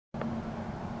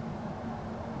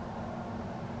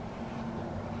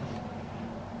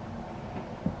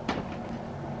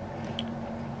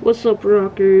What's up,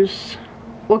 rockers?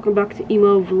 Welcome back to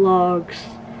Emo Vlogs.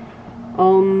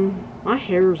 My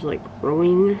hair is like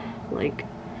growing, like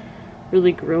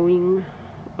really growing.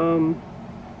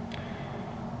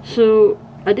 So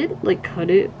I did like cut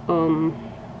it,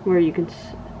 where you can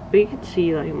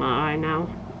see like my eye now.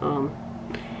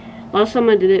 Last time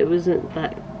I did it, it wasn't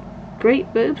that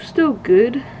great, but it was still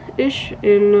good-ish.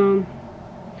 And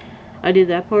I did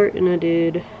that part, and I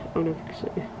don't know if you can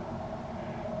see,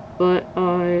 but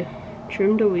I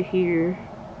trimmed over here.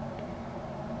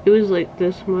 It was like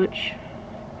this much,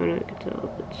 and I could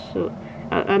tell it's so.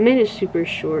 I made it super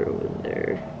short over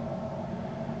there.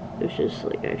 It was just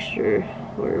like extra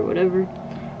or whatever.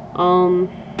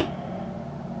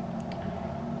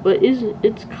 But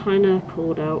it's kind of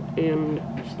cold out and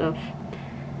stuff.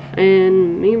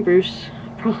 And me and Bruce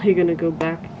are probably gonna go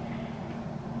back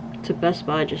to Best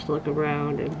Buy just to look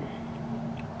around, and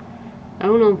I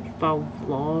don't know if I'll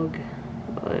vlog,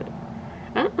 but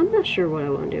I'm not sure what I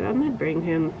want to do. I might bring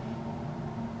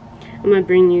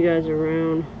you guys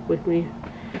around with me.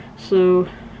 So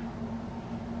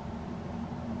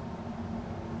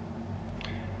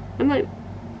I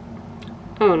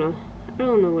don't know. I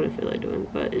don't know what I feel like doing,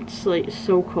 but it's like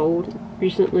so cold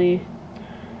recently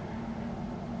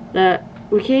that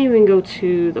we can't even go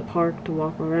to the park to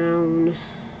walk around.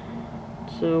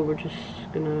 So we're just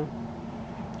gonna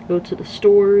go to the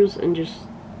stores and just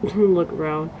look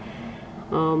around.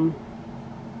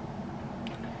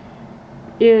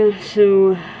 Yeah,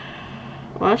 so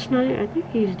last night, I think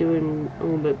he's doing a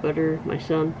little bit better. My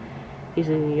son, he's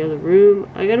in the other room.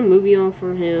 I got a movie on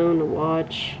for him to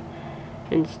watch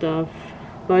and stuff,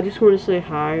 but I just want to say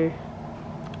hi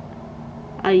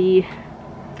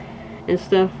and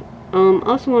stuff.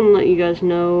 Also want to let you guys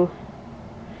know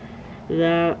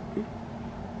that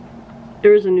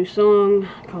there is a new song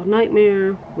called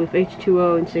Nightmare with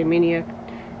H2O and Say Maniac.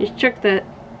 Just check that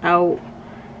out,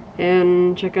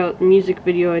 and check out the music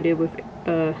video I did with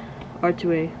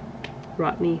R2A,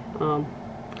 Rodney,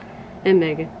 and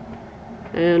Megan.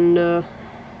 And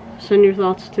send your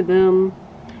thoughts to them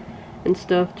and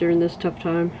stuff during this tough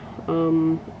time.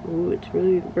 Ooh, it's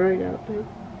really bright out there.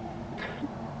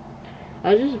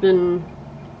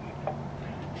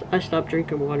 I stopped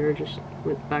drinking water, just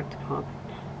went back to pop.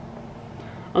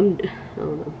 I don't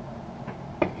know.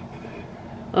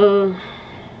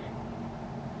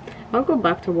 I'll go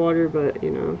back to water, but you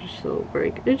know, just a little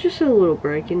break. It's just a little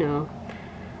break, you know.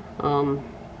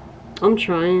 I'm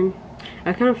trying.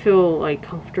 I kind of feel like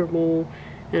comfortable,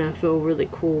 and I feel really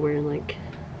cool wearing like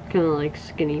kind of like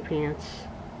skinny pants.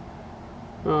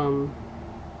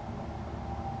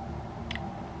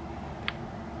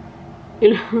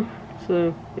 You know,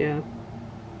 so yeah.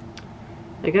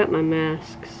 I got my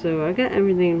mask, so I got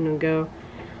everything to go.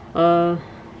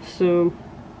 So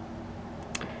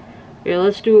yeah,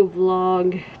 let's do a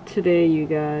vlog today, you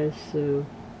guys. So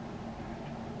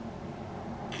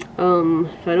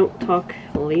if I don't talk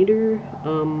later,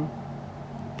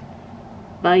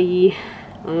 bye.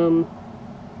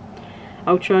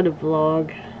 I'll try to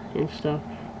vlog and stuff.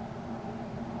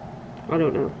 I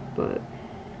don't know, but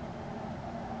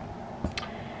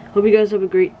hope you guys have a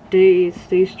great day.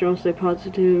 Stay strong, stay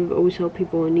positive, always help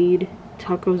people in need.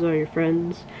 Tacos are your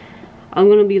friends. I'm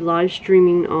gonna be live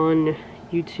streaming on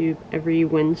YouTube every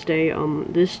Wednesday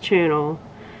on this channel,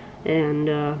 and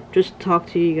just talk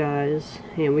to you guys,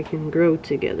 and we can grow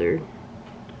together.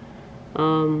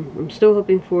 I'm still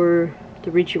hoping to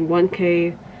reach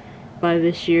 1K by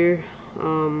this year,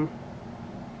 and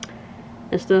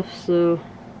stuff. So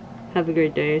have a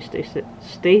great day.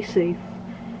 Stay safe,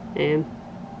 and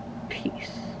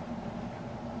peace.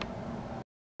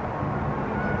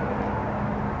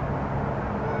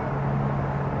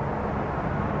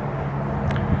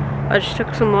 I just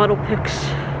took some model pics,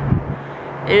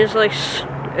 and it's like,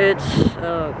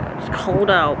 oh god, it's cold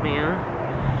out,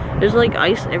 man. There's like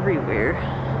ice everywhere.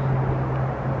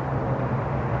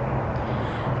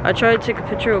 I tried to take a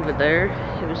picture over there.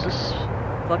 It was just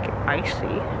fucking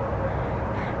icy.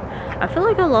 I feel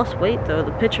like I lost weight though.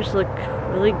 The pictures look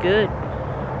really good.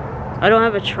 I don't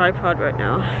have a tripod right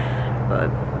now,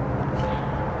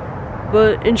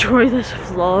 but enjoy this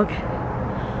vlog.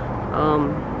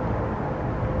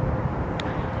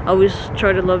 Always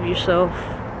try to love yourself,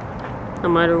 no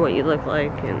matter what you look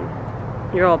like, and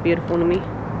you're all beautiful to me.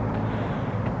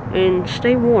 And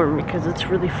stay warm, because it's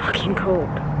really fucking cold.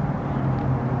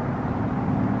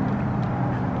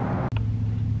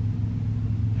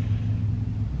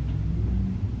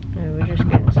 Yeah, we're just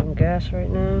getting some gas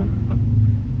right now,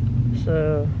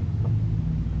 so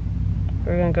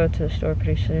we're gonna go to the store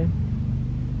pretty soon.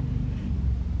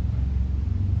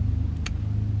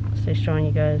 Stay Stay strong,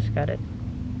 you guys. Got it.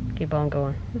 Keep on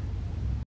going.